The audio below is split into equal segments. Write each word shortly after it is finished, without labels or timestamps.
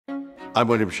I'm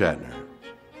William Shatner.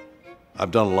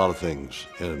 I've done a lot of things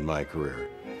in my career,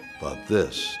 but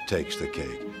this takes the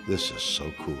cake. This is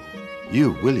so cool.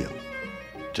 You, William,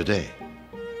 today,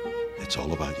 it's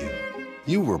all about you.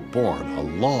 You were born a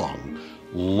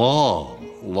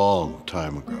long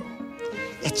time ago.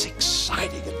 It's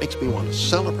exciting. It makes me want to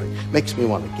celebrate. Makes me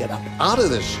want to get up out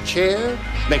of this chair.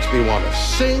 Makes me want to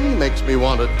sing. Makes me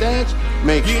want to dance.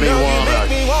 Makes me want to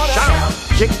shout.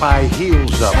 Kick my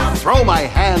heels up. Throw my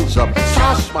hands up.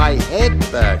 Toss my head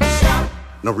back.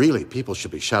 No, really, people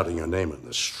should be shouting your name in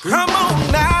the street. Come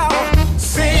on now,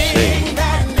 sing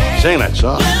that name. Sing that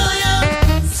song.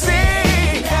 William,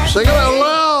 Sing it out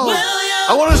loud. William.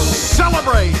 I want to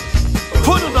celebrate.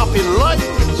 Put it up in lights.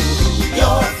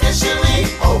 You're officially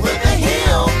over the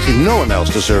hill. See, no one else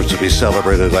deserves to be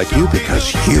celebrated like you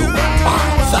because you are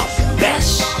the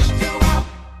best.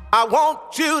 I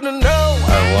want you to know.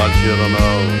 I want you to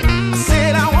know. I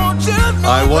said I want you to know.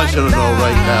 I want you to know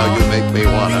right now you make me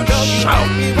want to shout.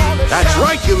 That's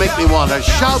right, you make me want to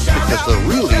shout because there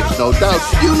really is no doubt.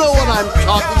 You know what I'm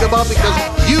talking about because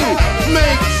you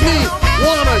make me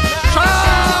want to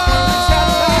shout.